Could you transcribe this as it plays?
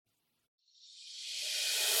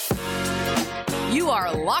You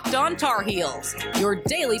are Locked On Tar Heels, your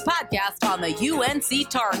daily podcast on the UNC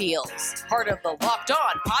Tar Heels, part of the Locked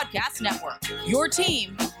On Podcast Network, your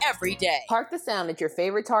team every day. Hark the sound at your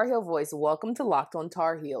favorite Tar Heel voice. Welcome to Locked On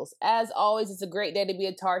Tar Heels. As always, it's a great day to be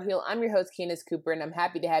a Tar Heel. I'm your host, Candace Cooper, and I'm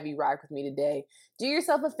happy to have you ride with me today. Do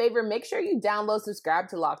yourself a favor, make sure you download, subscribe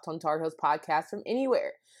to Locked On Tar Heels podcast from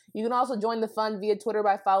anywhere. You can also join the fun via Twitter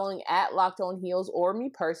by following at Locked On Heels or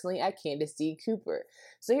me personally at Candace D. Cooper.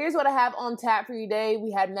 So here's what I have on tap for you today.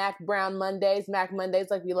 We had Mac Brown Mondays, Mac Mondays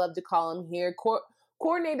like we love to call them here.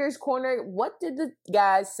 Coordinator's Corner, what did the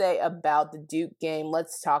guys say about the Duke game?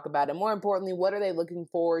 Let's talk about it. More importantly, what are they looking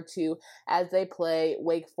forward to as they play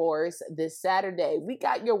Wake Forest this Saturday? We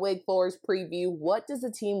got your Wake Forest preview. What does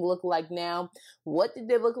the team look like now? What did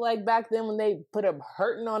they look like back then when they put a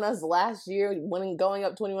hurting on us last year, going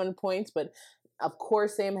up 21 points? But of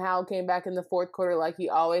course, Sam Howell came back in the fourth quarter like he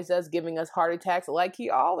always does, giving us heart attacks like he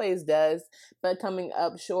always does, but coming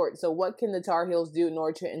up short. So what can the Tar Heels do in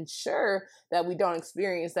order to ensure that we don't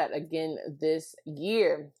experience that again this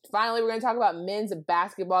year? Finally, we're going to talk about men's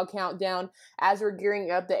basketball countdown. As we're gearing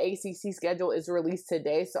up, the ACC schedule is released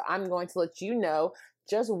today, so I'm going to let you know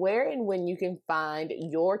just where and when you can find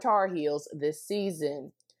your Tar Heels this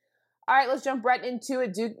season. All right, let's jump right into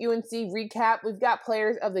it. Duke UNC recap. We've got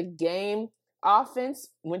players of the game. Offense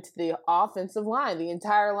went to the offensive line. The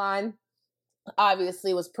entire line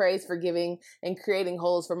obviously was praised for giving and creating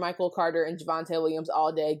holes for Michael Carter and Javonte Williams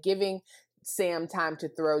all day, giving Sam time to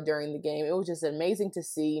throw during the game. It was just amazing to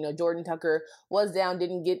see. You know, Jordan Tucker was down,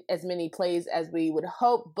 didn't get as many plays as we would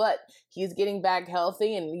hope, but he's getting back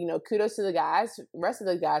healthy. And, you know, kudos to the guys, rest of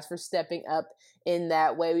the guys for stepping up in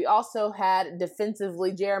that way. We also had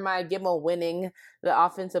defensively Jeremiah Gemmel winning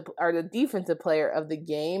the defensive player of the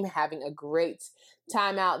game, having a great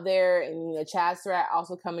time out there. And, you know, Chad Surratt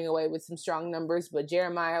also coming away with some strong numbers, but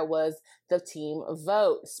Jeremiah was the team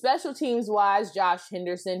vote. Special teams wise, Josh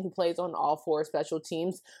Henderson, who plays on all four special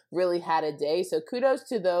teams, really had a day. So kudos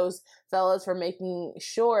to those fellas for making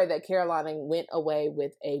sure that Carolina went away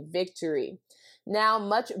with a victory. Now,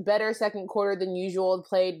 much better second quarter than usual.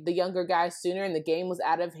 Played the younger guys sooner and the game was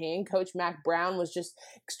out of hand. Coach Mac Brown was just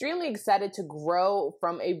extremely excited to grow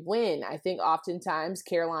from a win. I think oftentimes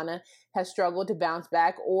Carolina has struggled to bounce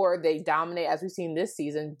back, or they dominate, as we've seen this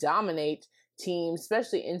season, dominate teams,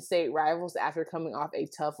 especially in-state rivals after coming off a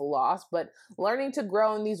tough loss. But learning to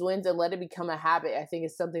grow in these wins and let it become a habit, I think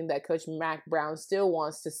is something that Coach Mac Brown still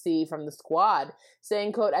wants to see from the squad.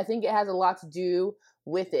 Saying, quote, I think it has a lot to do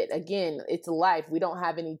with it. Again, it's life. We don't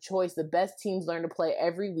have any choice. The best teams learn to play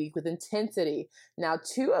every week with intensity. Now,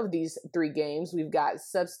 2 of these 3 games, we've got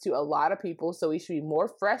substitute a lot of people, so we should be more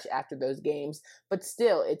fresh after those games. But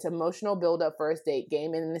still, it's emotional buildup for a state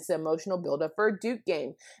game, and it's emotional buildup for a Duke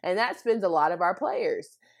game. And that spends a lot of our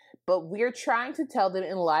players. But we're trying to tell them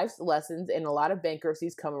in life's lessons, and a lot of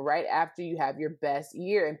bankruptcies come right after you have your best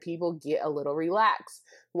year and people get a little relaxed.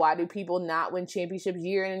 Why do people not win championships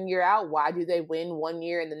year in and year out? Why do they win one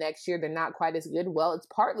year and the next year they're not quite as good? Well, it's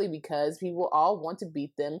partly because people all want to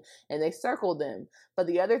beat them and they circle them. But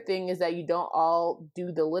the other thing is that you don't all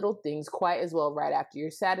do the little things quite as well right after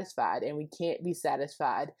you're satisfied, and we can't be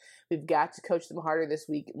satisfied. We've got to coach them harder this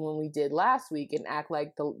week when we did last week and act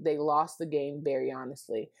like they lost the game very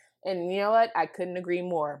honestly. And you know what? I couldn't agree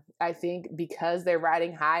more. I think because they're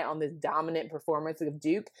riding high on this dominant performance of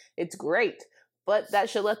Duke, it's great. But that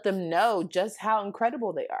should let them know just how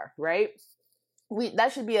incredible they are, right? We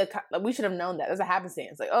should have known that. There's a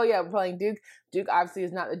happenstance. Like, oh yeah, we're playing Duke. Duke obviously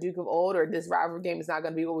is not the Duke of old, or this rivalry game is not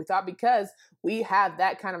going to be what we thought, because we have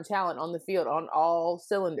that kind of talent on the field on all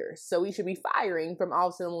cylinders. So we should be firing from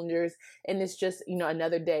all cylinders, and it's just, you know,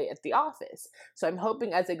 another day at the office. So I'm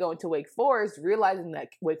hoping as they go into Wake Forest, realizing that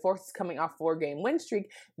Wake Forest is coming off 4-game win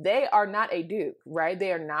streak, they are not a Duke, right?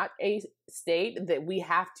 They are not a state that we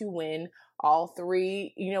have to win all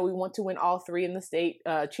 3. You know, we want to win all 3 in the state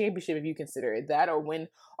championship, if you consider it that, or win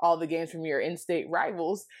all the games from your in-state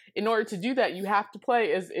rivals. In order to do that, you have to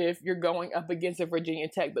play as if you're going up against a Virginia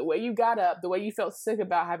Tech. The way you got up, the way you felt sick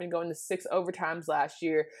about having to go into 6 overtimes last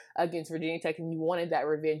year against Virginia Tech, and you wanted that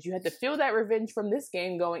revenge. You had to feel that revenge from this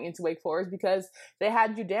game going into Wake Forest because they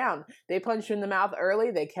had you down. They punched you in the mouth early.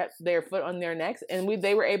 They kept their foot on their necks, and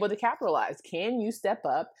they were able to capitalize. Can you step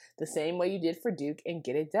up the same way you did for Duke and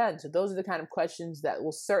get it done? So those are the kind of questions that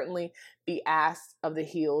will certainly be asked of the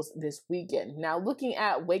Heels this weekend. Now, looking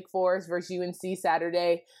at Wake Forest versus UNC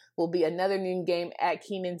Saturday will be another noon game at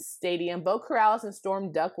Kenan Stadium. Bo Corrales and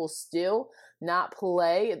Storm Duck will still not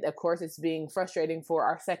play. Of course, it's being frustrating for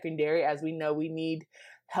our secondary, as we know we need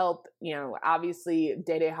help. You know, obviously,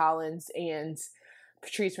 Day Hollins and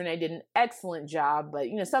Patrice Renee did an excellent job, but,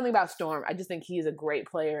 something about Storm, I just think he is a great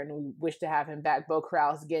player, and we wish to have him back. Bo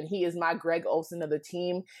Corrales, again, he is my Greg Olsen of the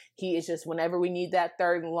team. He is just, whenever we need that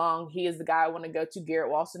third and long, he is the guy I want to go to.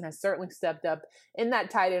 Garrett Walston has certainly stepped up in that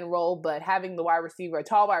tight end role, but having the wide receiver, a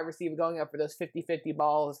tall wide receiver going up for those 50-50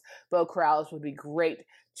 balls, Bo Corrales would be great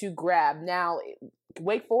to grab. Now,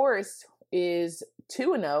 Wake Forest is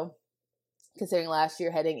 2-0, considering last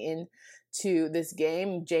year heading into this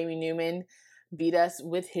game. Jamie Newman beat us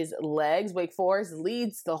with his legs. Wake Forest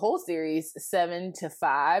leads the whole series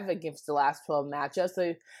 7-5 against the last 12 matchups.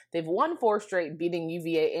 So they've won 4 straight, beating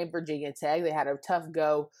UVA and Virginia Tech. They had a tough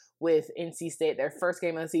go with NC State, their first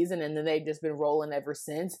game of the season, and then they've just been rolling ever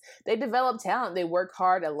since. They develop talent. They work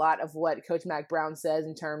hard. A lot of what Coach Mack Brown says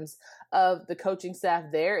in terms of the coaching staff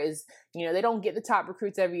there is, they don't get the top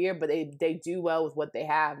recruits every year, but they do well with what they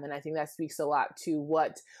have. And I think that speaks a lot to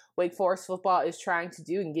what Wake Forest football is trying to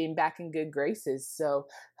do and getting back in good graces. So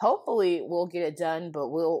hopefully we'll get it done, but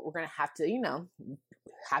we're going to have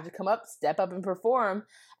to come up, step up and perform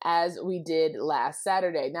as we did last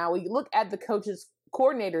Saturday. Now we look at the coaches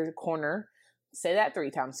coordinator corner, say that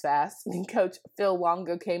 3 times fast. Coach Phil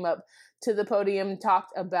Longo came up to the podium,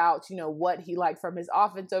 talked about, what he liked from his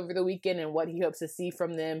offense over the weekend and what he hopes to see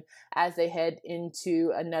from them as they head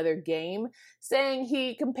into another game, saying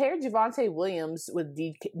he compared Javonte Williams with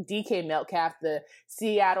DK Metcalf, the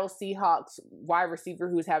Seattle Seahawks wide receiver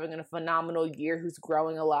who's having a phenomenal year, who's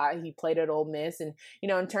growing a lot. He played at Ole Miss, and,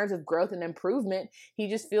 in terms of growth and improvement, he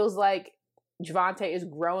just feels like Javonte is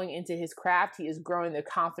growing into his craft. He is growing the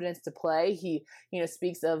confidence to play. He,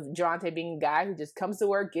 speaks of Javonte being a guy who just comes to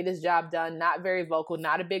work, get his job done, not very vocal,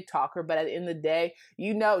 not a big talker, but at the end of the day,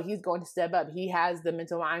 he's going to step up. He has the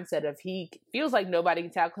mental mindset of he feels like nobody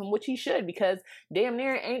can tackle him, which he should, because damn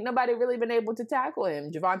near ain't nobody really been able to tackle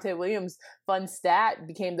him. Javonte Williams, fun stat,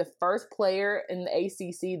 became the first player in the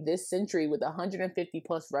ACC this century with 150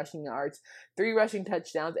 plus rushing yards, 3 rushing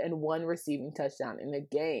touchdowns, and 1 receiving touchdown in a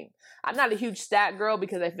game. I'm not a huge stat girl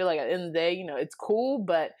because I feel like at the end of the day, it's cool,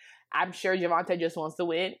 but I'm sure Javonte just wants to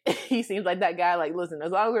win. He seems like that guy, like, listen,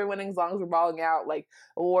 as long as we're winning, as long as we're balling out, like,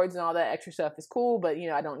 awards and all that extra stuff is cool, but,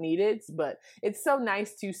 I don't need it. But it's so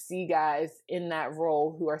nice to see guys in that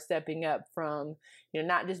role who are stepping up from,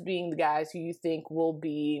 not just being the guys who you think will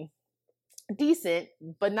be decent,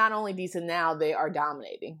 but not only decent now, they are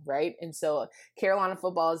dominating, right? And so Carolina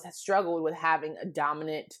football has struggled with having a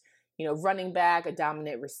dominant running back, a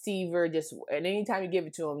dominant receiver, and anytime you give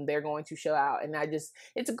it to them, they're going to show out. And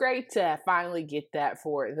it's great to finally get that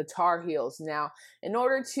for the Tar Heels. Now, in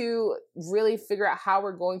order to really figure out how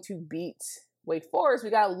we're going to beat Wake Forest, we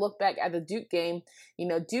got to look back at the Duke game.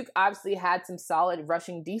 Duke obviously had some solid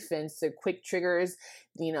rushing defense, so quick triggers.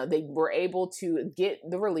 They were able to get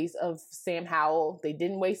the release of Sam Howell. They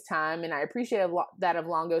didn't waste time, and I appreciate that of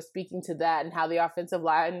Longo speaking to that and how the offensive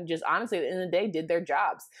line just honestly at the end of the day did their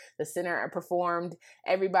jobs. The center performed.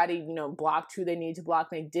 Everybody, blocked who they needed to block.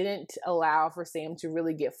 They didn't allow for Sam to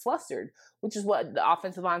really get flustered, which is what the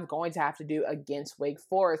offensive line is going to have to do against Wake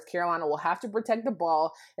Forest. Carolina will have to protect the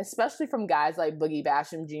ball, especially from guys like Boogie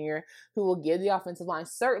Basham Jr., who will give the offensive line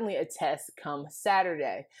certainly a test come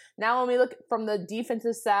Saturday. Now, when we look from the defensive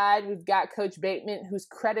side, we've got Coach Bateman, who's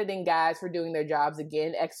crediting guys for doing their jobs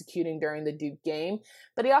again, executing during the Duke game.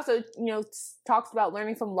 But he also, talks about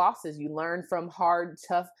learning from losses. You learn from hard,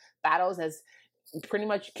 tough battles, as pretty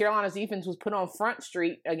much Carolina's defense was put on Front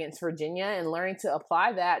Street against Virginia, and learning to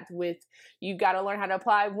apply that with, you got to learn how to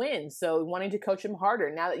apply wins. So wanting to coach them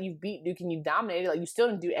harder. Now that you've beat Duke and you've dominated, like, you still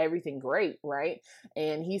didn't do everything great, right?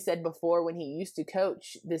 And he said before, when he used to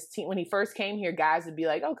coach this team, when he first came here, guys would be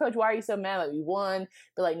like, "Oh, coach, why are you so mad? Like, we won."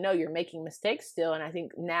 But like, no, you're making mistakes still. And I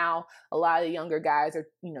think now a lot of the younger guys are,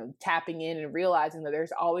 tapping in and realizing that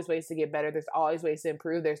there's always ways to get better. There's always ways to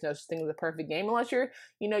improve. There's no such thing as a perfect game unless you're,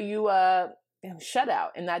 shutout,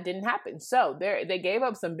 and that didn't happen. So they gave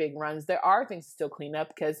up some big runs. There are things to still clean up,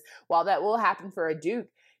 because while that will happen for a Duke,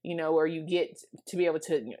 where you get to be able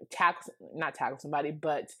to not tackle somebody,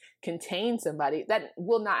 but contain somebody, that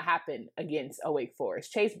will not happen against a Wake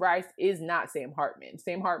Forest. Chase Brice is not Sam Hartman.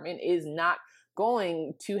 Sam Hartman is not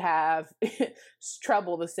going to have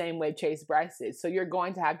trouble the same way Chase Brice is. So you're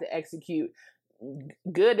going to have to execute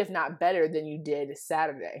good, if not better, than you did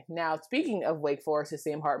Saturday. Now, speaking of Wake Forest and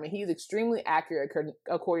Sam Hartman, he's extremely accurate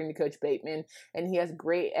according to Coach Bateman, and he has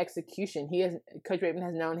great execution. Coach Bateman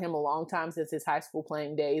has known him a long time, since his high school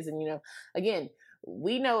playing days. And, again,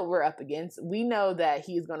 we know what we're up against. We know that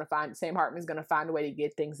Sam Hartman's going to find a way to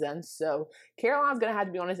get things done. So Carolina's going to have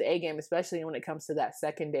to be on his A game, especially when it comes to that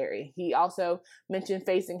secondary. He also mentioned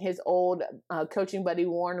facing his old coaching buddy,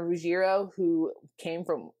 Warren Ruggiero, who came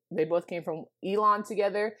from They both came from Elon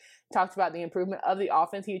together, talked about the improvement of the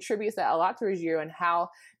offense. He attributes that a lot to Ruggiero and how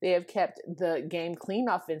they have kept the game clean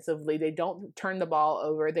offensively. They don't turn the ball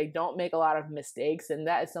over. They don't make a lot of mistakes. And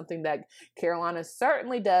that is something that Carolina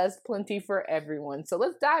certainly does. Plenty for everyone. So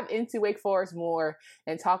let's dive into Wake Forest more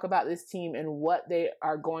and talk about this team and what they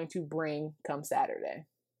are going to bring come Saturday.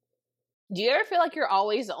 Do you ever feel like you're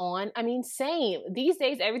always on? I mean, same. These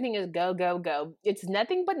days, everything is go, go, go. It's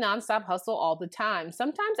nothing but nonstop hustle all the time.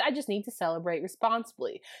 Sometimes I just need to celebrate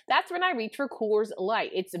responsibly. That's when I reach for Coors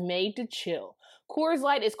Light. It's made to chill. Coors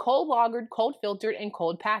Light is cold lagered, cold filtered, and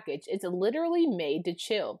cold packaged. It's literally made to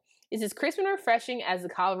chill. It's as crisp and refreshing as the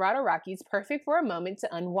Colorado Rockies, perfect for a moment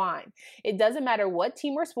to unwind. It doesn't matter what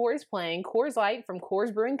team or sport is playing, Coors Light from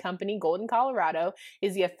Coors Brewing Company, Golden, Colorado,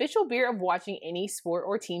 is the official beer of watching any sport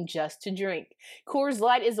or team just to drink. Coors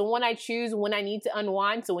Light is the one I choose when I need to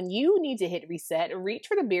unwind, so when you need to hit reset, reach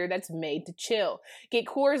for the beer that's made to chill. Get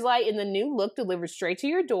Coors Light in the new look delivered straight to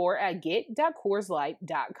your door at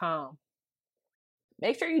get.coorslight.com.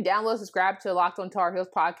 Make sure you download, subscribe to Locked on Tar Heels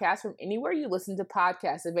podcast from anywhere you listen to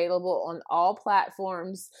podcasts, available on all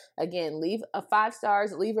platforms. Again, leave a 5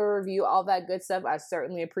 stars, leave a review, all that good stuff. I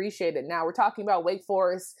certainly appreciate it. Now we're talking about Wake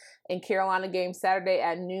Forest and Carolina game Saturday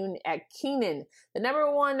at noon at Kenan. The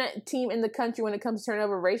number one team in the country when it comes to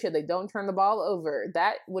turnover ratio. They don't turn the ball over.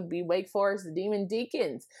 That would be Wake Forest, the Demon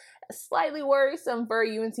Deacons. Slightly worrisome for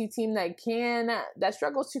a UNC team that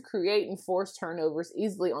struggles to create and force turnovers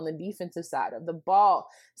easily on the defensive side of the ball.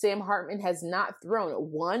 Sam Hartman has not thrown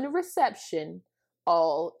one reception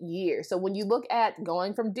all year. So when you look at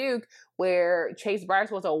going from Duke, where Chase Bryce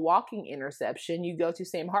was a walking interception, you go to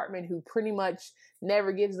Sam Hartman, who pretty much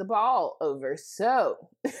never gives the ball over. So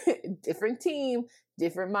different team,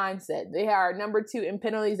 different mindset. They are number 2 in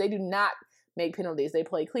penalties. They do not make penalties. They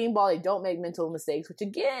play clean ball. They don't make mental mistakes, which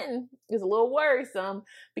again is a little worrisome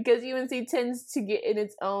because UNC tends to get in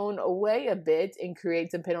its own way a bit and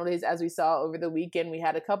create some penalties. As we saw over the weekend, we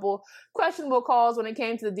had a couple questionable calls when it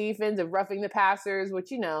came to the defense of roughing the passers,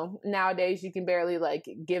 which, nowadays you can barely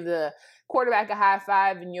give the quarterback a high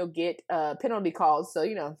five and you'll get penalty calls.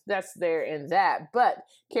 So, that's there and that. But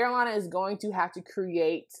Carolina is going to have to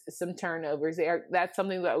create some turnovers. That's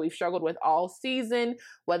something that we've struggled with all season,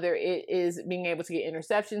 whether it is being able to get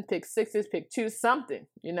interceptions, pick sixes, pick 2, something.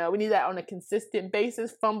 We need that on a consistent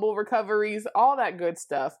basis, fumble recoveries, all that good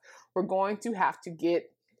stuff. We're going to have to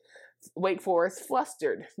get Wake Forest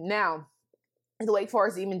flustered. Now, the Wake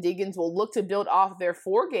Forest Demon Deacons will look to build off their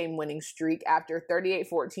 4-game winning streak after a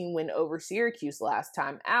 38-14 win over Syracuse last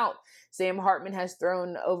time out. Sam Hartman has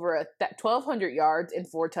thrown over 1,200 yards and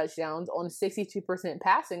 4 touchdowns on 62%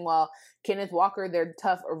 passing, while Kenneth Walker, their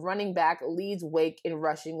tough running back, leads Wake in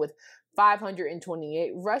rushing with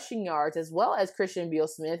 528 rushing yards, as well as Christian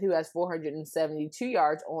Beal-Smith, who has 472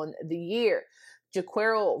 yards on the year.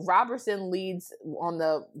 Jaquaryl Robertson leads on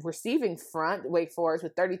the receiving front, Wake Forest,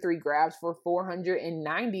 with 33 grabs for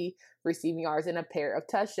 490 receiving yards and a pair of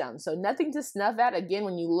touchdowns. So nothing to snuff at. Again,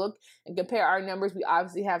 when you look and compare our numbers, we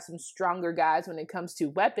obviously have some stronger guys when it comes to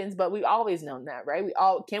weapons, but we've always known that, right?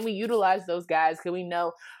 Can we utilize those guys? Can we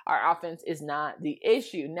know our offense is not the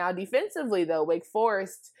issue? Now, defensively, though, Wake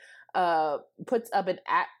Forest puts up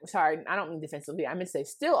I don't mean defensively, I meant to say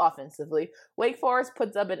still offensively. Wake Forest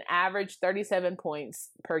puts up an average 37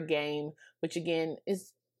 points per game, which again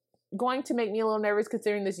is going to make me a little nervous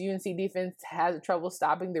considering this UNC defense has trouble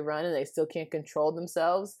stopping the run and they still can't control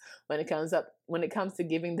themselves when it comes to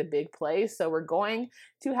giving the big plays. So we're going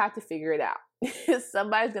to have to figure it out.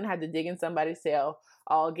 Somebody's going to have to dig in somebody's tail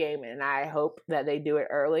all game, and I hope that they do it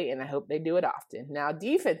early, and I hope they do it often. Now,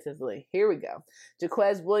 defensively, here we go.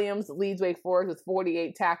 Jaquez Williams leads Wake Forest with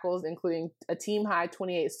 48 tackles, including a team-high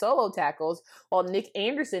 28 solo tackles, while Nick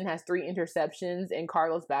Anderson has 3 interceptions, and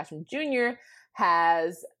Carlos Basham Jr.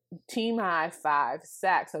 has team-high 5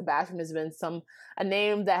 sacks. So Basham has been a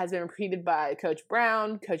name that has been repeated by Coach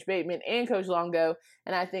Brown, Coach Bateman, and Coach Longo,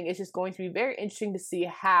 and I think it's just going to be very interesting to see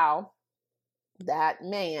how that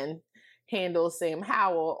man handles Sam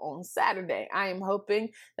Howell on Saturday. I am hoping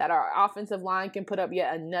that our offensive line can put up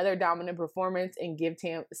yet another dominant performance and give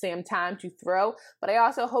Sam time to throw. But I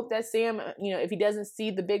also hope that Sam, if he doesn't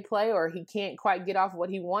see the big play or he can't quite get off what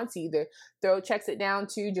he wants, either checks it down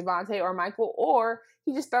to Javonte or Michael, or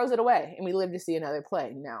he just throws it away and we live to see another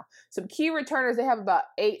play. Now, some key returners, they have about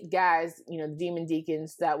 8 guys, the Demon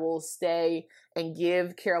Deacons, that will stay and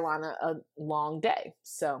give Carolina a long day.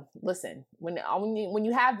 So listen, when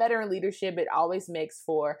you have veteran leadership, it always makes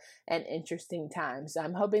for an interesting time. So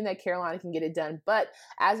I'm hoping that Carolina can get it done. But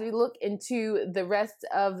as we look into the rest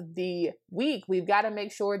of the week, we've got to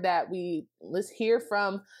make sure that let's hear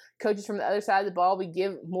from coaches from the other side of the ball. We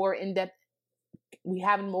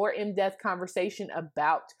have more in-depth conversation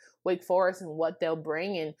about Wake Forest and what they'll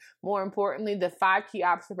bring, and more importantly, the 5 key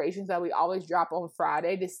observations that we always drop on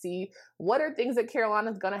Friday to see what are things that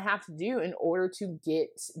Carolina's going to have to do in order to get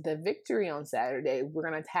the victory on Saturday. We're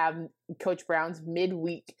going to have Coach Brown's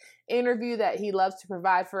midweek interview that he loves to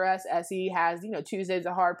provide for us, as he has, Tuesday's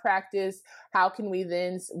a hard practice. How can we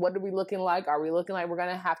then, what are we looking like? Are we looking like we're going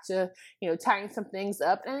to have to, tighten some things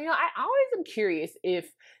up? And, I always am curious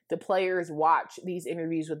if the players watch these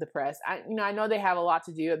interviews with the press. I know they have a lot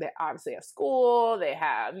to do. They obviously have school, they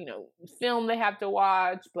have, film they have to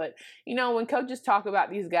watch. But, when coaches talk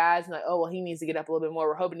about these guys and like, oh, well, he needs to get up a little bit more.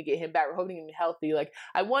 We're hoping to get him back. We're hoping to get him healthy. Like,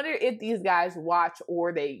 I wonder if these guys watch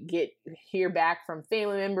or they hear back from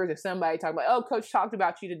family members or somebody talking about, oh, coach talked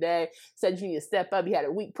about you today, said you need to step up. You had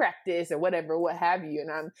a week practice or whatever, what have you.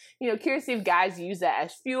 And I'm, curious if guys use that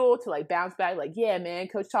as fuel to like bounce back. Like, yeah, man,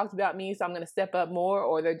 coach talked about me, so I'm going to step up more.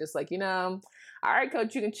 Or they're just like, all right,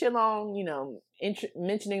 coach, you can chill on,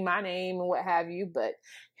 mentioning my name and what have you. But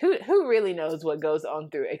who really knows what goes on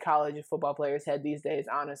through a college football player's head these days?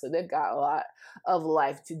 Honestly, they've got a lot of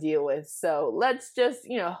life to deal with. So let's just,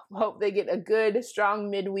 hope they get a good, strong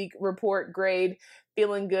midweek report grade.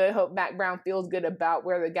 Feeling good. Hope Mack Brown feels good about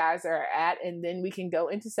where the guys are at. And then we can go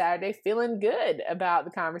into Saturday feeling good about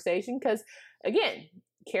the conversation. Because, again,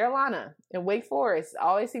 Carolina and Wake Forest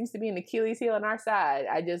always seems to be an Achilles heel on our side.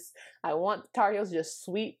 I want the Tar Heels to just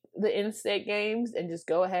sweep the in-state games and just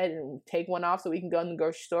go ahead and take one off so we can go in the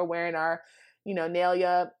grocery store wearing our, nail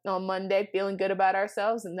ya on Monday, feeling good about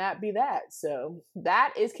ourselves, and that be that. So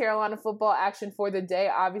that is Carolina football action for the day.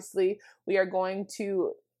 Obviously, we are going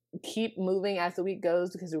to keep moving as the week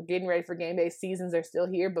goes because we're getting ready for game day. Seasons are still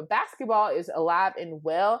here, but basketball is alive and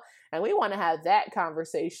well, and we want to have that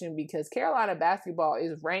conversation because Carolina basketball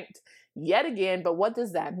is ranked yet again. But what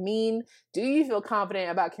does that mean? Do you feel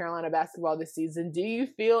confident about Carolina basketball this season? Do you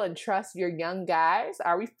feel and trust your young guys?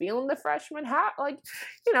 Are we feeling the freshmen? How,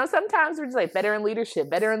 sometimes we're just like veteran leadership.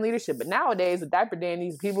 But nowadays with diaper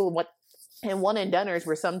dandies, people want and one and doneers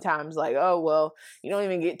were sometimes like, oh, well, you don't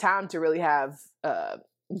even get time to really have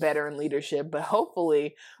veteran leadership. But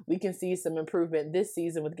hopefully we can see some improvement this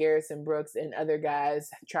season with Garrison Brooks and other guys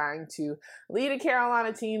trying to lead a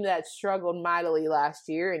Carolina team that struggled mightily last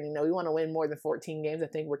year. And, we want to win more than 14 games. I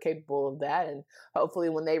think we're capable of that. And hopefully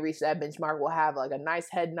when they reach that benchmark, we'll have like a nice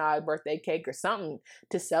head nod, birthday cake or something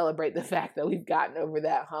to celebrate the fact that we've gotten over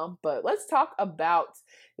that hump. But let's talk about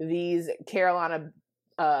these Carolina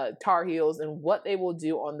Tar Heels and what they will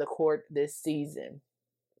do on the court this season.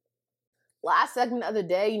 Last segment of the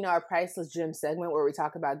day, our Priceless Gym segment where we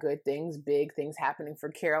talk about good things, big things happening for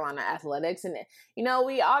Carolina athletics. And,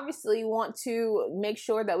 we obviously want to make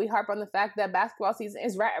sure that we harp on the fact that basketball season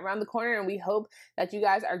is right around the corner, and we hope that you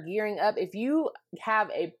guys are gearing up. If you have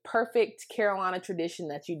a perfect Carolina tradition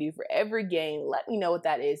that you do for every game, let me know what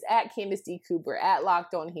that is at Candace D. Cooper, at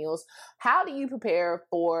Locked On Heels. How do you prepare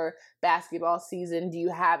for basketball season? Do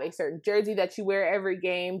you have a certain jersey that you wear every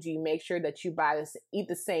game? Do you make sure that you eat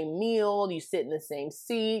the same meal? Do you sit in the same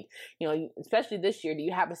seat? Especially this year, do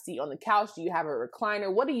you have a seat on the couch? Do you have a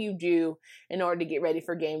recliner? What do you do in order to get ready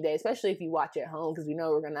for game day, especially if you watch at home? Because we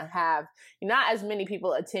know we're going to have not as many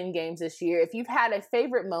people attend games this year. If you've had a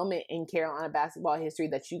favorite moment in Carolina basketball history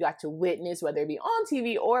that you got to witness, whether it be on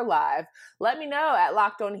TV or live, let me know at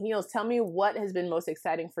Locked On Heels. Tell me what has been most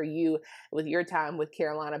exciting for you with your time with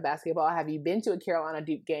Carolina basketball. Have you been to a Carolina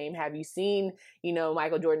Duke game? Have you seen,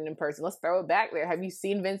 Michael Jordan in person? Let's throw it back there. Have you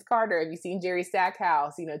seen Vince Carter? Have you seen Jerry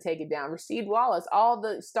Stackhouse, take it down, Rasheed Wallace, all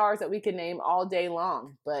the stars that we can name all day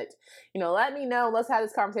long? But, let me know. Let's have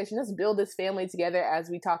this conversation. Let's build this family together as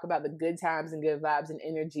we talk about the good times and good vibes and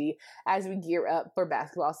energy as we gear up for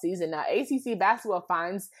basketball season. Now, ACC basketball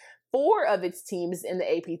finds 4 of its teams in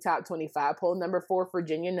the AP Top 25 poll. Number 4,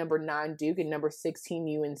 Virginia. Number 9, Duke. And number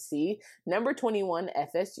 16, UNC. Number 21,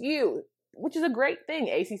 FSU, which is a great thing.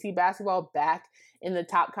 ACC basketball back in the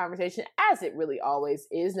top conversation, as it really always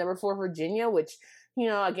is. Number 4, Virginia, which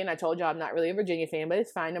Again, I told y'all I'm not really a Virginia fan, but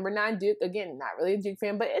it's fine. Number 9, Duke. Again, not really a Duke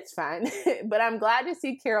fan, but it's fine. But I'm glad to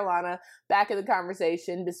see Carolina back in the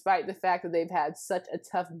conversation, despite the fact that they've had such a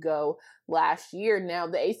tough go last year. Now,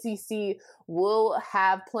 the ACC will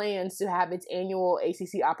have plans to have its annual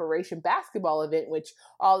ACC Operation Basketball event, which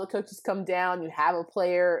all the coaches come down. You have a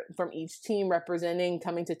player from each team representing,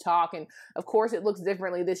 coming to talk. And of course, it looks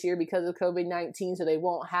differently this year because of COVID-19, so they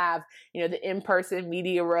won't have, the in-person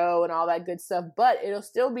media row and all that good stuff. But it'll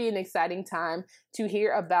still be an exciting time to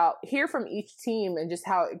hear from each team and just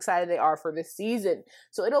how excited they are for this season.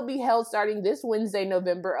 So it'll be held starting this Wednesday,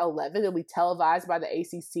 November 11th. It'll be televised by the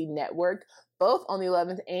ACC Network, both on the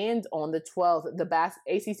 11th and on the 12th. The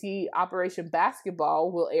ACC Operation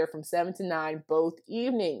Basketball will air from 7 to 9 both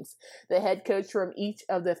evenings. The head coach from each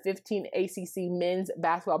of the 15 ACC men's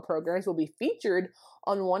basketball programs will be featured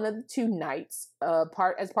on one of the 2 nights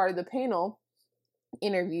as part of the panel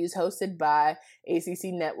interviews hosted by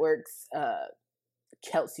ACC Network's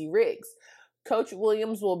Kelsey Riggs. Coach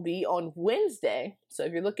Williams will be on Wednesday, so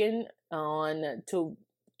if you're looking to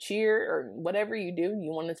cheer or whatever you do,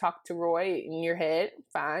 you want to talk to Roy in your head,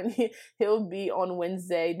 fine. He'll be on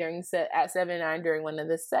Wednesday at 7 and 9 during one of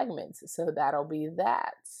the segments, so that'll be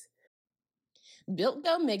that. Built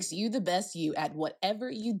Go makes you the best you at whatever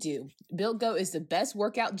you do. Built Go is the best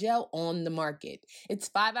workout gel on the market. It's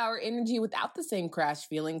 5-hour energy without the same crash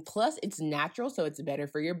feeling, plus it's natural, so it's better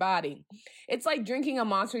for your body. It's like drinking a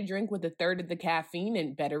Monster drink with 1/3 of the caffeine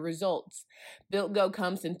and better results. Built Go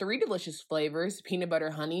comes in 3 delicious flavors: peanut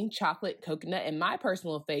butter honey, chocolate coconut, and my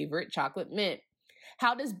personal favorite, chocolate mint.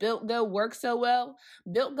 How does Built Go work so well?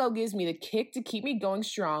 Built Go gives me the kick to keep me going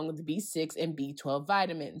strong with B6 and B12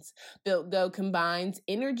 vitamins. Built Go combines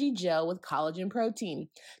energy gel with collagen protein.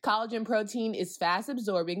 Collagen protein is fast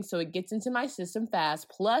absorbing, so it gets into my system fast,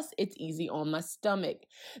 plus it's easy on my stomach.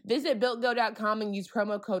 Visit BuiltGo.com and use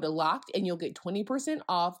promo code LOCKED and you'll get 20%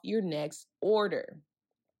 off your next order.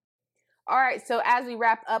 All right, so as we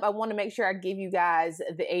wrap up, I want to make sure I give you guys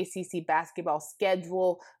the ACC basketball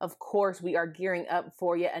schedule. Of course, we are gearing up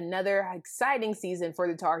for yet another exciting season for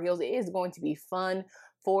the Tar Heels. It is going to be fun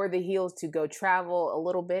for the Heels to go travel a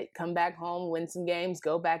little bit, come back home, win some games,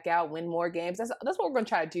 go back out, win more games. That's what we're going to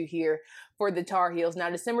try to do here for the Tar Heels.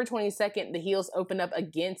 Now, December 22nd, the Heels open up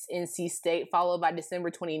against NC State, followed by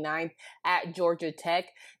December 29th at Georgia Tech.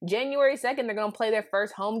 January 2nd, they're going to play their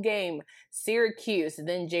first home game, Syracuse.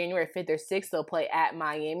 Then January 5th or 6th, they'll play at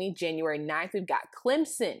Miami. January 9th, we've got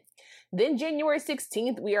Clemson. Then January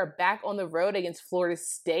 16th, we are back on the road against Florida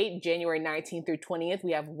State. January 19th through 20th,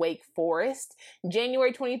 we have Wake Forest.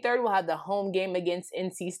 January 23rd, we'll have the home game against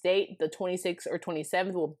NC State. The 26th or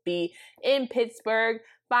 27th will be in Pittsburgh.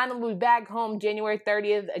 Finally, we'll be back home January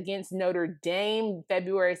 30th against Notre Dame.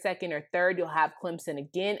 February 2nd or 3rd, you'll have Clemson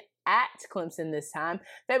again at Clemson this time.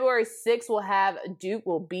 February 6th, we'll have Duke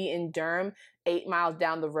will be in Durham, 8 miles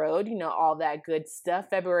down the road, all that good stuff.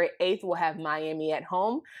 February 8th, we'll have Miami at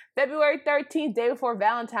home. February 13th, day before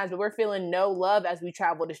Valentine's, but we're feeling no love as we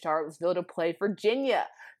travel to Charlottesville to play Virginia.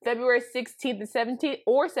 February 16th and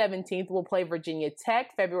 17th, we'll play Virginia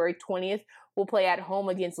Tech. February 20th, we'll play at home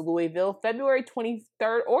against Louisville. February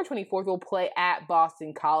 23rd or 24th, we'll play at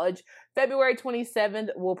Boston College. February 27th,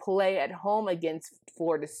 we'll play at home against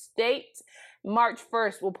Florida State. March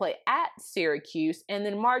 1st, we'll play at Syracuse. And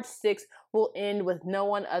then March 6th, we'll end with no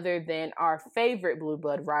one other than our favorite blue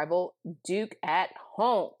blood rival, Duke at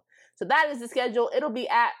home. So that is the schedule. It'll be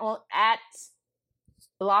at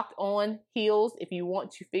Locked On Heels. If you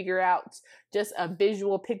want to figure out just a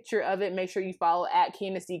visual picture of it, make sure you follow at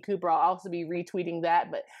Candace D. Cooper. I'll also be retweeting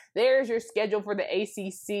that. But there's your schedule for the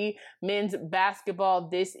ACC men's basketball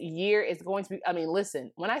this year. It's going to be,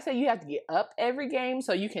 listen, when I say you have to get up every game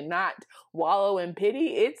so you cannot wallow in pity,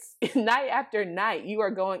 it's night after night. You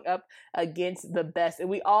are going up against the best. And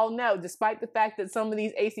we all know, despite the fact that some of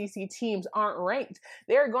these ACC teams aren't ranked,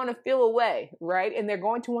 they're going to feel away, right? And they're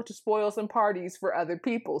going to want to spoil some parties for other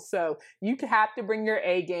people. So you have to bring your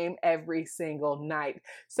A game every single night.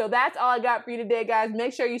 So that's all I got for you today, guys.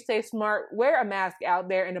 Make sure you stay smart, wear a mask out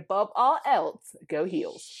there, and above all else, go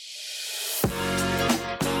Heels.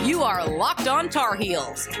 You are Locked On Tar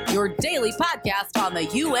Heels, your daily podcast on the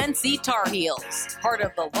UNC Tar Heels, part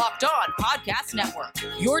of the Locked On Podcast Network,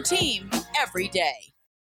 your team every day.